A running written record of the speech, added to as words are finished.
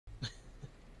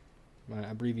My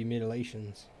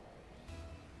abbreviations.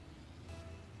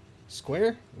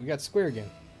 Square? We got square again.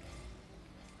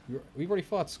 We've already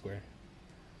fought square.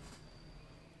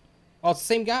 Oh, it's the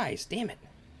same guys. Damn it.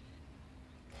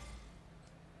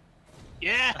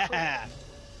 Yeah!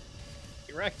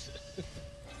 You wrecked.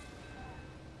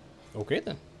 Okay,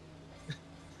 then.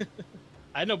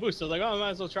 I had no boost. I was like, oh, I might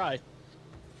as well try.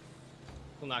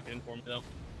 He'll knock it in for me, though.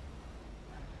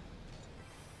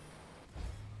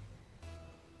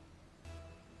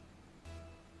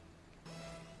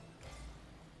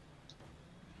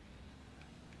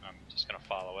 I'm just gonna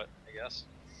follow it, I guess.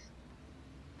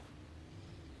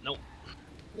 Nope.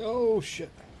 Oh, shit.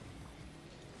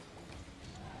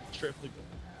 Triply good.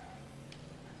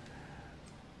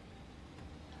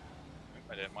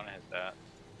 I didn't want to hit that.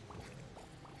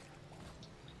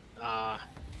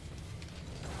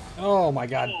 Oh, my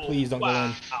God. Oh, Please don't go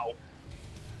in. Ow.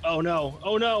 Oh, no.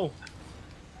 Oh, no.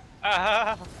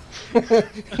 Ah!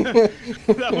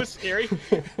 That was scary.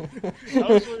 That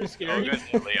was really Oh, scary. good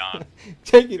hit, Leon.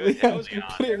 Take it, Good Leon. hit, Leon.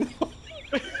 Put it in.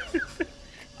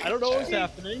 I don't know what's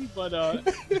happening, but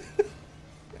It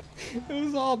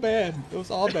was all bad. It was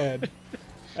all bad.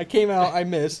 I came out, I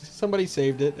missed. Somebody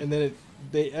saved it, and then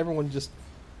everyone just,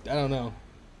 I don't know.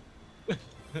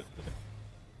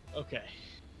 okay.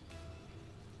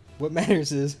 What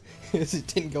matters is it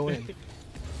didn't go in.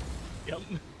 Yep.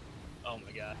 Oh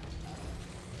my god.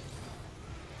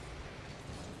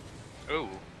 Ooh.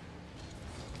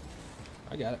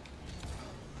 I got it.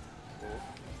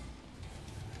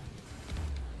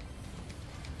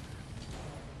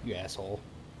 You asshole.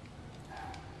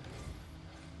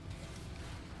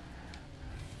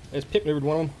 There's Pip maneuvered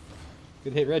one of them.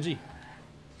 Good hit, Reggie.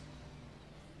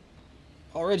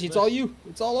 Oh, Reggie, it's all you.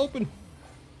 It's all open.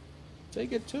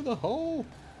 Take it to the hole.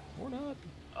 Or not.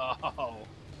 Oh.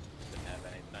 Didn't have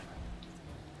anything.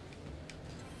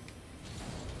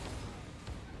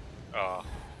 Oh.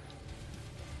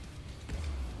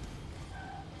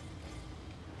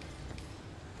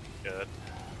 Good.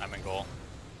 I'm in goal.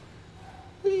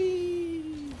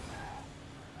 Whee!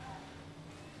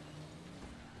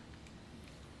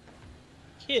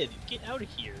 Kid, get out of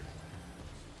here.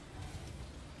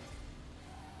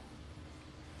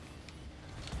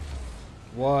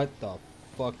 What the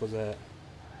fuck was that?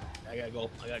 I got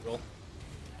goal. I got goal.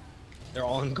 They're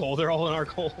all in goal. They're all in our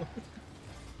goal.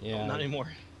 Yeah. Not anymore.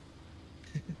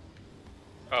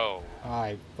 Oh.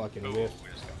 I fucking Ooh, whiffed. we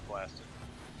just got blasted.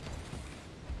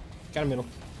 Got a middle.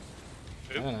 Oop.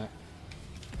 I don't know.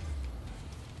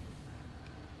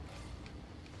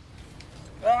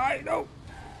 I know.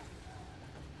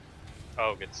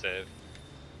 Oh, good save.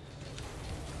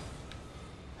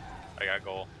 I got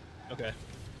goal. Okay.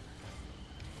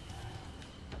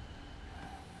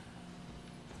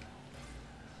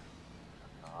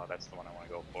 Oh, that's the one I want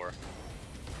to go for.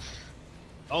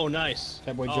 Oh, nice.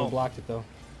 That boy oh. Joe blocked it though.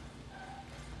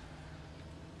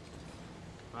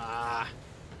 Ah.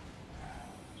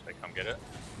 Should I come get it?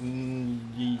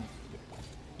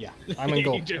 Yeah, I'm in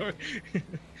goal.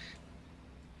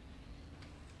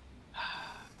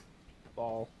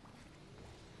 Ball.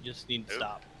 You just need to Oop.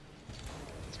 stop.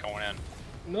 It's going in.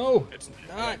 No, It's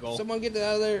not. goal. Someone get that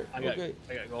out of there. I got Okay,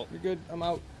 goal. you're good. I'm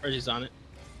out. Reggie's on it.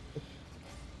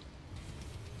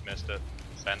 Missed it.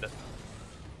 Send it.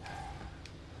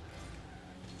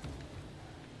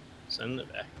 Send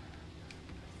it back.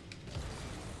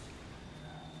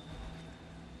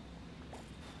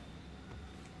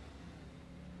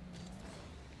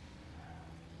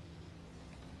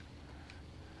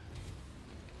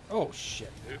 Oh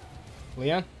shit. Oop.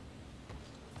 Leon.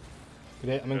 Good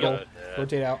hit. I'm in goal. Good hit.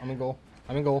 Rotate out. I'm in goal.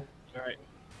 I'm in goal. All right.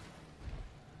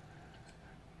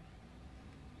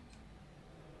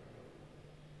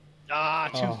 Ah,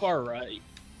 too Oh. far right.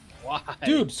 Why?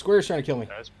 Dude, Square's trying to kill me.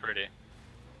 That was pretty.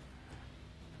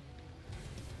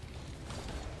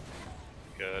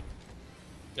 Good.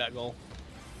 Got goal.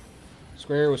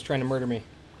 Square was trying to murder me.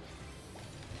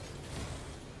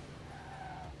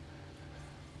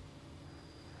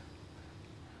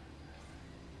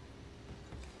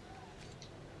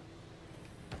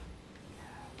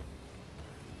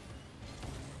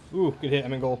 Ooh, good hit.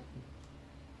 I'm in goal.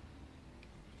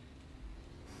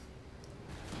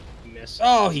 Miss.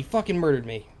 Oh, he fucking murdered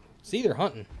me. See, they're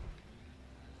hunting.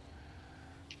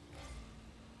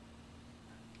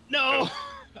 No!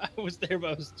 I was there,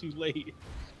 but I was too late.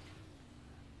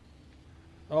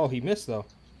 Oh, he missed though.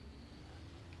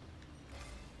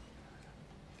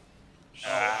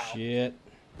 Ah. Shit.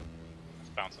 It's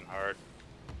bouncing hard.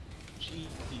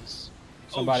 Jeez.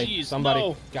 Somebody, oh, jeez. somebody.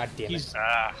 No. God damn it. He's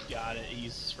Ah. got it.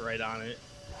 He's right on it.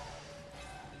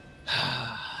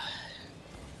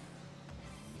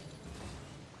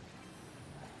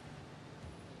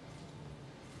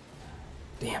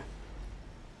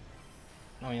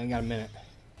 Oh, yeah, I got a minute.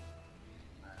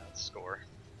 Let's score.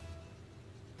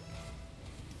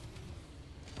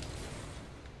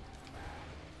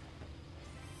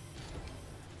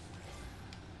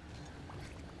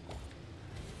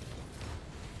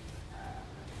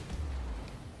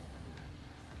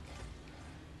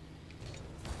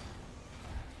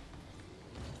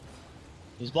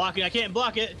 He's blocking. I can't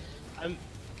block it. I'm.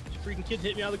 The freaking kid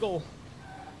hit me out of the goal.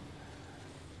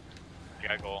 You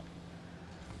got a goal.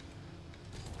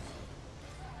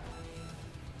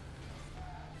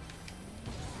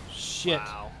 Shit.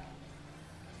 Wow.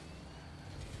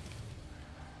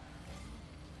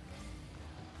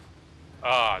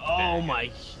 Oh, Oh dang.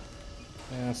 my.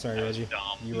 Yeah, sorry, That was Reggie.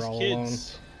 dumb. You These were all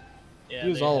kids. Yeah, alone. He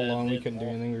was they all had- alone. they We had couldn't do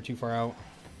all- anything. We were too far out.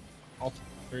 All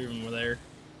three of them were there.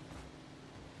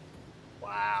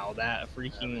 Wow, that That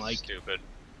freaking was like stupid.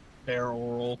 barrel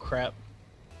roll crap.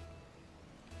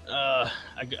 I'm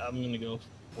gonna go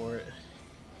for it.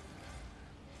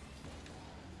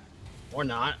 Or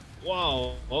not.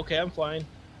 Whoa. Okay, I'm fine.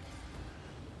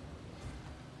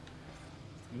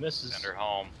 He misses. Send her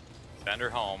home. Send her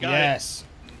home. Got it. Yes.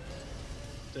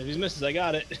 So if he misses, I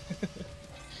got it.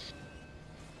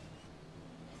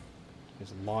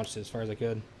 Just launched it as far as I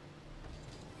could.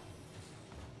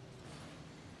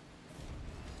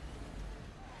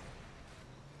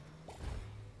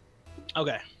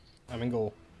 Okay. I'm in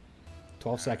goal.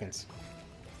 12 seconds.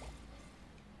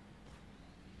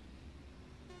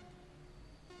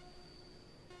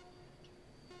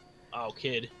 Oh,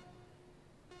 kid.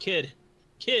 Kid.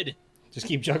 Kid. Just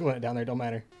keep juggling it down there. Don't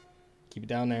matter. Keep it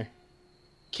down there.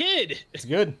 Kid. It's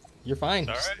good. You're fine. It's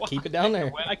all Just right. keep it down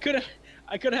there. I could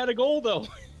have had a goal though.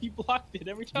 He blocked it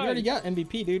every You time. already got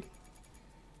MVP, dude.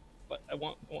 But I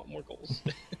want more goals.